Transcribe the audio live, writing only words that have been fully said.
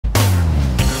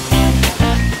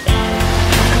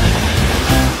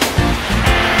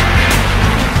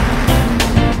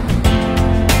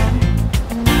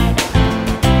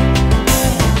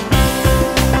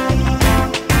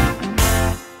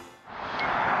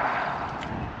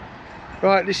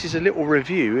Right, this is a little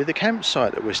review of the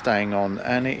campsite that we're staying on,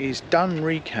 and it is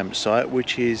Dunree campsite,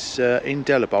 which is in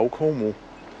Delabole, Cornwall.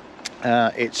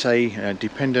 It's a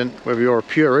dependent, whether you're a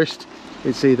purist,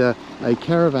 it's either a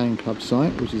caravan club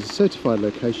site, which is a certified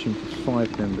location for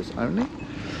 5 members only,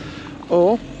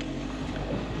 or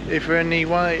if you're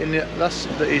anyone in us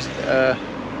that is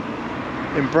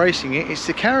embracing it, it's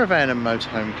the Caravan and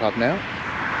Motorhome Club now.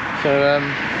 So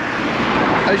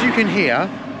as you can hear,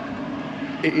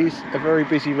 it is a very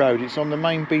busy road. It's on the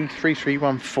main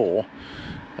B3314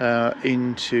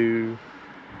 into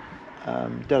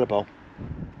Delabole.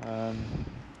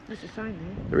 There's a sign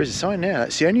there. There is a sign there.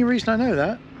 That's the only reason I know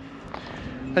that.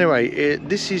 Anyway,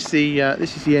 this is the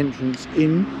entrance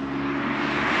in,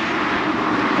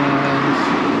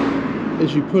 and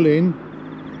as you pull in,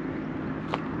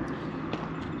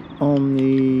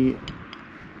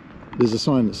 there's a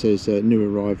sign that says new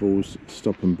arrivals,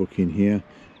 stop and book in here,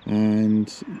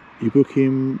 and you book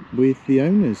in with the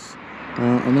owners,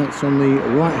 and that's on the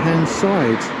right hand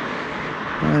side.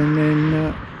 And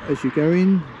then as you go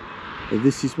in,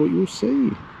 this is what you'll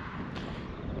see.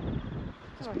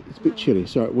 It's a bit chilly.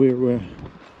 Sorry, we're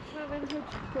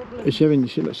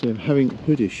actually having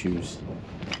hood issues.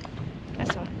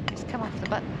 That's all right. It's come off the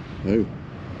button. Oh.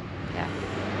 Yeah.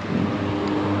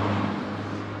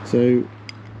 So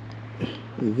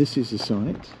this is the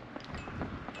site,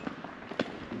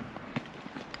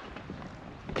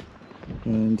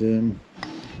 and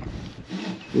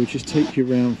we'll just take you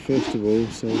around first of all.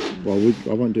 So, well,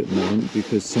 I won't do it at the moment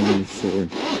because someone saw him.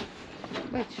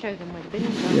 We'll show them where the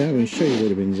bins are. Yeah, we'll show you where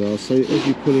the bins are. So as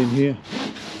you pull in here,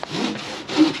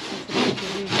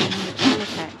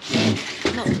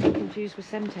 not to be confused with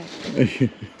Semtex.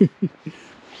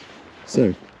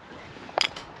 so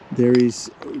there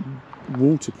is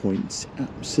water points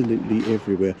absolutely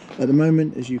everywhere. At the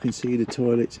moment, as you can see, the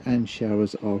toilets and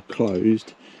showers are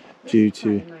closed due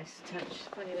to... Quite a nice touch.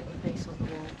 Funny little face on the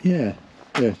wall. Yeah.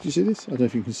 Do you see this? I don't know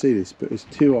if you can see this, but it's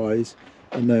 2 eyes,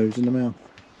 a nose and a mouth.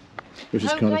 Which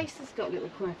is kind place has got little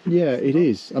quirky. Yeah, it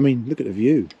is. I mean, look at the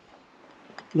view.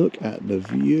 Look at the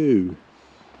view.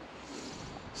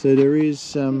 So there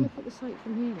is... Look at the site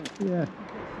from here.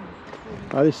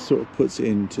 Yeah. This sort of puts it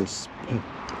into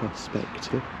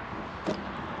perspective.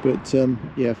 But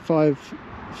yeah, five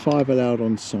allowed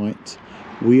on site.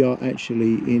 We are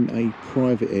actually in a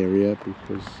private area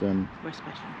because we're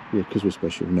special. Yeah, because we're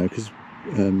special. No, because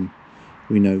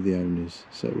we know the owners.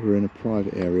 So we're in a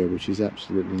private area which is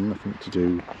absolutely nothing to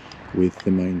do with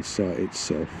the main site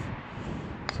itself.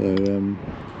 So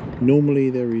normally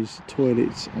there is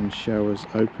toilets and showers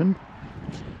open,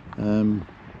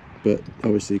 but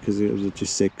obviously, because it was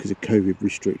just said, because of COVID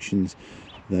restrictions,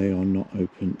 they are not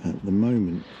open at the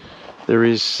moment. There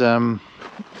is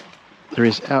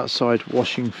outside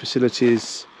washing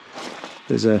facilities.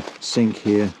 There's a sink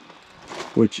here,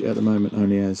 which at the moment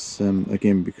only has,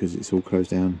 again because it's all closed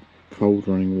down, cold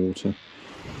running water.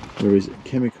 There is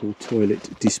chemical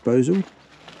toilet disposal,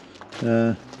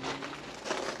 and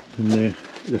the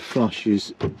flush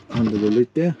is under the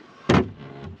lid there,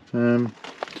 and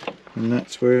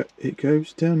that's where it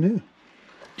goes down there.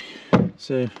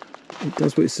 So it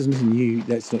does what it says. Listen,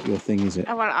 that's not your thing, is it?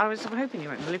 Oh, well, I was hoping you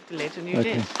were going to lift the lid, and you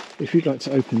did. If you'd like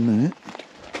to open that,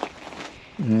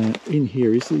 in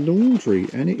here is the laundry,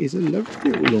 and it is a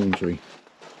lovely little laundry.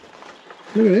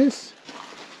 Look at this.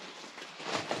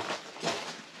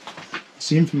 It's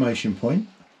the information point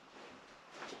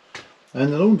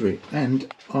and the laundry,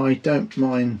 and I don't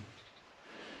mind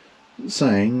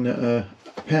saying that a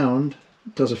pound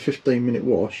does a 15-minute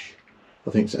wash. I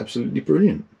think it's absolutely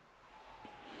brilliant.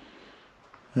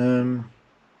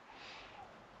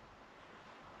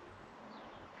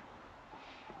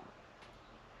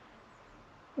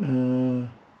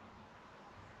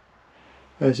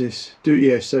 As this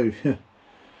so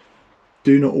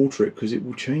do not alter it because it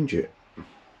will change it.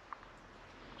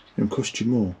 It'll cost you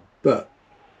more, but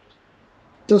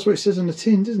it does what it says on the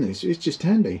tin, doesn't it? It's just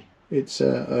handy. It's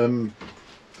a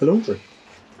laundry.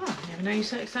 Oh, I never know you're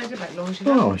so excited about laundry.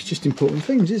 Oh, it's just important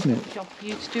things, isn't it? Job for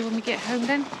you to do when we get home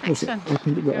then. Excellent. I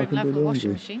can do the washing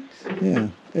laundry. machines. Yeah,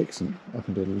 excellent. I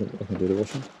can do the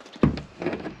washing.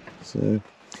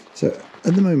 So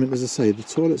at the moment, as I say, the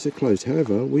toilets are closed.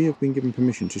 However, we have been given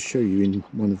permission to show you in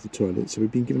one of the toilets. So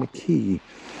we've been given a key.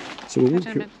 So we'll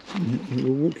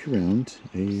walk you around.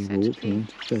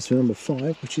 That's the number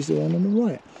 5, which is the one on the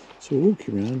right. So we'll walk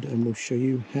you around and we'll show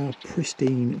you how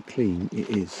pristine clean it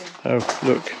is. Oh,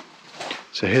 look.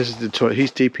 So here's the toilet.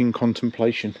 He's deep in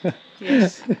contemplation.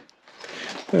 Yes.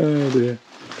 Oh dear.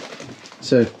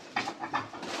 So,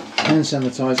 hand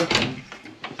sanitizer.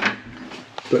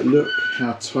 But look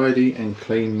how tidy and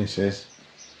clean this is.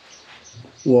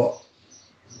 what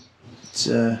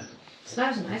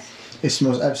Smells nice. it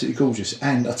smells absolutely gorgeous.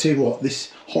 And I tell you what,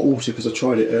 this hot water, because I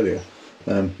tried it earlier,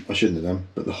 I shouldn't have done,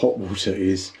 but the hot water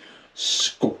is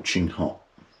scorching hot.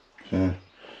 So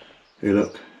here,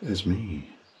 look, there's me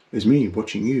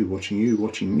watching you, watching you,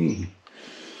 watching me.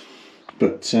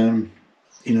 But you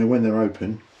know, when they're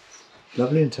open,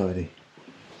 lovely and tidy.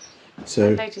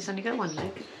 So Notice only got one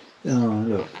leg. oh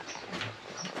look,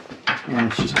 oh,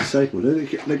 it's just disabled.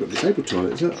 They've got disabled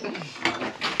toilets, look.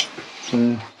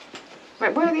 So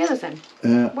Right, where are the others then?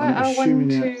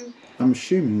 I'm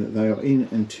assuming that they are in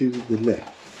and to the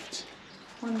left.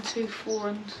 1, 2, 4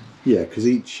 and... Yeah, because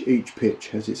each pitch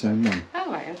has its own one.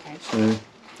 Oh right, okay. So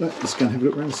let's go and have a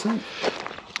look around the site.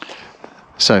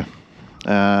 So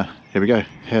here we go.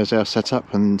 Here's our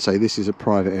setup, and say this is a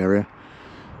private area.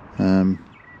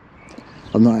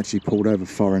 I've not actually pulled over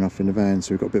far enough in the van,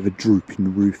 so we've got a bit of a droop in the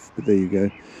roof, but there you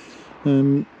go.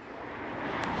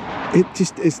 It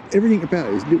just is, everything about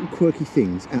it is little quirky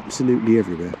things absolutely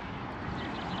everywhere.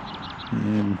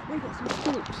 We've got some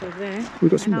stalks over there. We've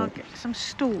got some what? Some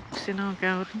stalks in our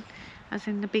garden, as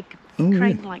in the big Oh,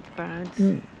 crane-like birds. Yeah.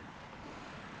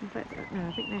 In fact, no,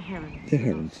 I think they're herons. They're not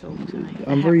herons. stalks, are they?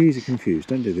 I'm very easily confused,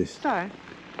 don't do this. So,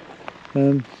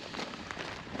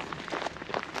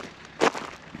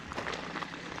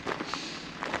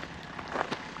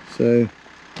 So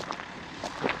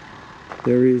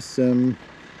there is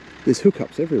there's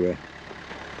hookups everywhere.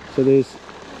 So there's,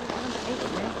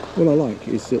 what I like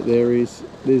is that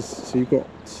there's so you've got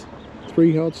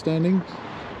 3 hard standings.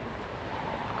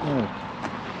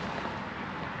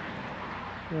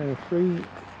 Yeah, 3.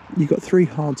 You've got 3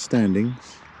 hard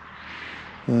standings,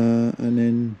 and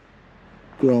then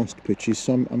grassed pitches.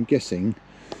 So I'm guessing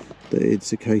that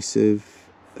it's a case of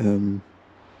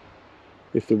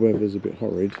if the weather's a bit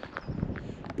horrid.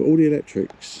 But all the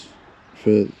electrics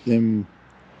for them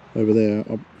over there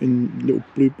are in little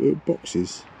blue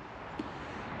boxes.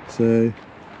 So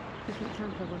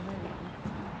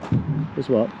there's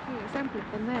what?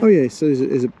 Oh yeah, so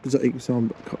there's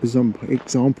an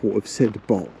example of said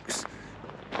box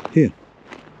here,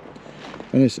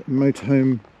 and it's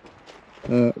motorhome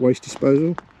waste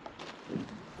disposal,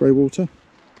 grey water,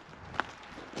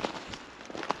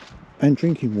 and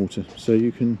drinking water, so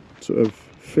you can sort of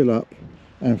fill up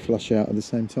and flush out at the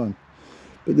same time.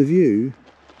 But the view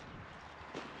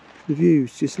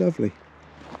is just lovely,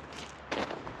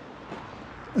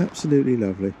 absolutely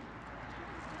lovely.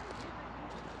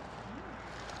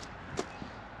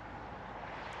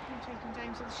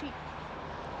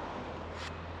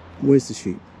 Where's the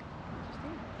sheep?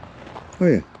 Oh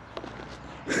yeah.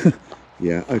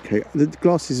 Yeah, okay. The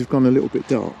glasses have gone a little bit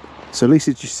dark. So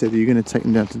Lisa just said, are you going to take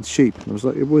them down to the sheep? And I was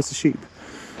like, where's the sheep?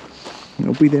 And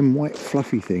it'll be them white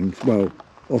fluffy things, well,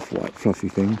 off-white fluffy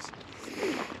things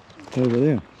over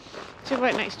there. So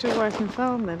right next to a working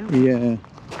farm then, aren't you? Yeah.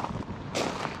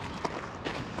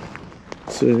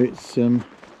 So it's Then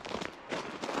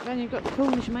you've got the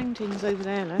Cornish mountains over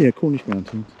there, look. yeah, Cornish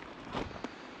mountains,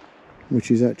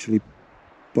 which is actually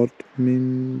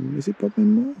Bodmin. Is it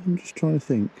Bodmin Moor? I'm just trying to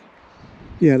think.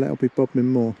 Yeah, that'll be Bodmin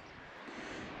Moor.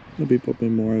 There'll be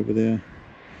Bodmin Moor over there.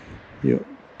 Yeah,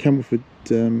 Camelford.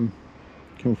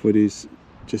 Camelford is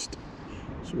just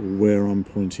sort of where I'm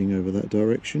pointing over that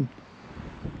direction.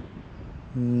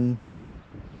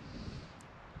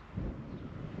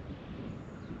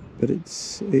 But it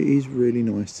is really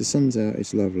nice. The sun's out,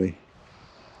 it's lovely.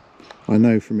 I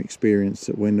know from experience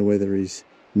that when the weather is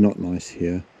not nice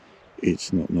here,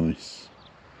 it's not nice.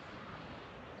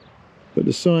 But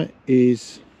the site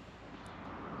is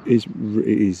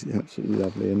absolutely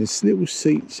lovely, and there's little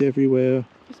seats everywhere.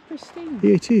 It's pristine.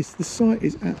 Yeah, it is. The site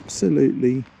is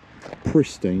absolutely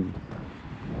pristine.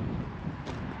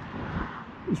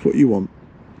 It's what you want.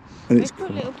 And They've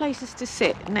got little places to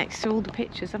sit next to all the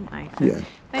pictures, haven't they? So yeah.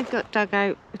 They've got dug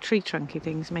out tree trunky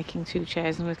things, making 2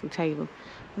 chairs and a little table.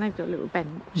 And they've got a little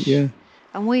bench. Yeah.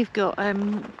 And we've got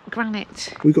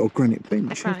granite. We've got a granite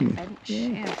bench, A haven't granite we? bench, Yeah.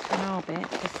 yeah, on our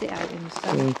bit to sit out in the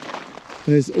sun.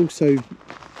 So,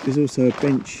 there's also a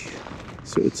bench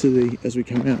sort of to the, as we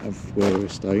come out of where we're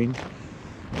staying,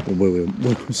 or where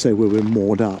we're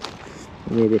moored up,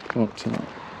 or where we're parked up.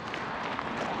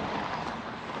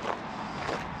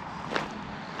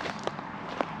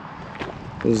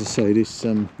 As I say, this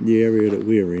the area that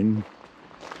we're in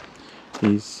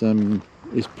is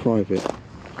private,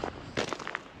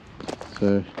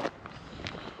 so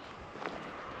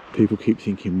people keep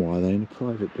thinking, why are they in a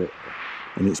private bit?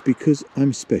 And it's because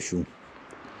I'm special,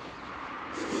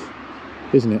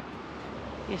 isn't it?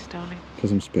 Yes, darling.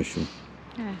 Because I'm special.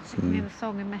 Yeah, So, I can hear the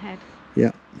song in my head.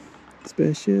 yeah.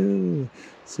 Special.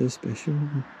 So special.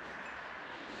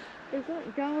 There's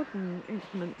like garden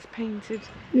implements painted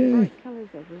Yeah. bright colours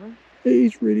everywhere. It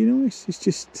is really nice. It's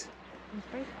just... It's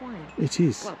very quiet. It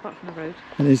is. Well, apart from the road.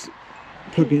 And there's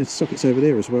plug-in sockets over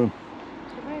there as well.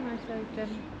 It's a very nice old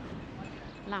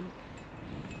lamp.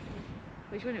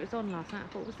 Which when it was on last night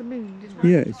I thought was the moon, didn't I?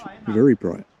 Yeah, it's very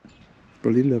bright.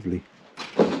 Bloody lovely.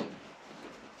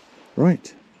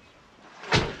 Right.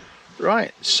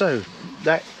 Right, so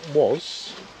that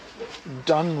was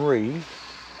Dunree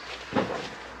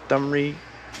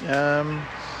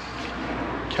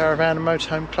Caravan and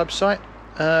Motorhome Club site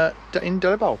in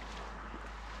Delabole.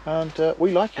 And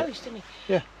we like it. Oh, stimmy.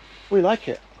 Yeah, we like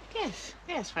it. Yes,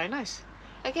 yeah, it's very nice.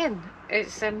 Again,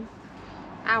 it's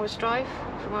hour's drive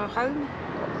from our home.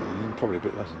 Probably a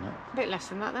bit less than that. A bit less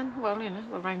than that then. Well, you know,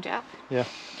 we'll round it up. Yeah.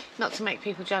 Not to make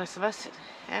people jealous of us.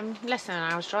 Less than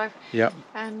an hour's drive. Yeah.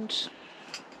 And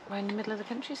we're in the middle of the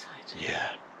countryside.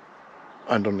 Yeah.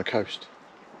 And on the coast.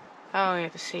 Oh yeah,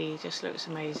 the sea just looks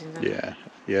amazing, doesn't it? Yeah.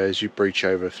 Yeah, as you breach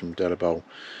over from Delabole,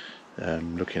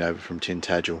 looking over from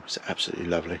Tintagel, it's absolutely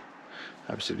lovely.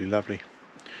 Absolutely lovely.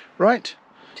 Right.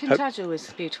 Tintagel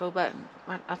is beautiful, but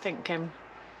I think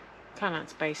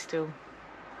Cannant's Bay still,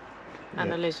 and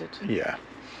Yeah. the Lizard. Yeah.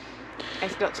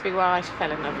 It's got to be where I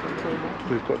fell in love with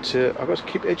Cornwall. I've got to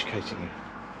keep educating you.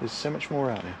 There's so much more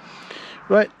out there.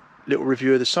 Right, little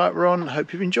review of the site we're on.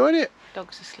 Hope you've enjoyed it.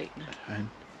 Dog's asleep now. And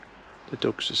the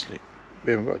dog's asleep.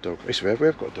 We haven't got a dog. Yes, we have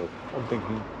got a dog. I'm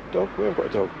thinking, dog? We have got a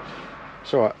dog.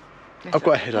 It's alright. I've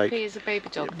got a headache. Puppy is a baby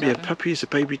dog. Yeah, Puppy is a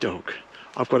baby dog.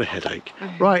 I've got a headache.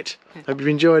 Right, hope you've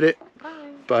enjoyed it.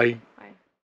 Bye. Bye.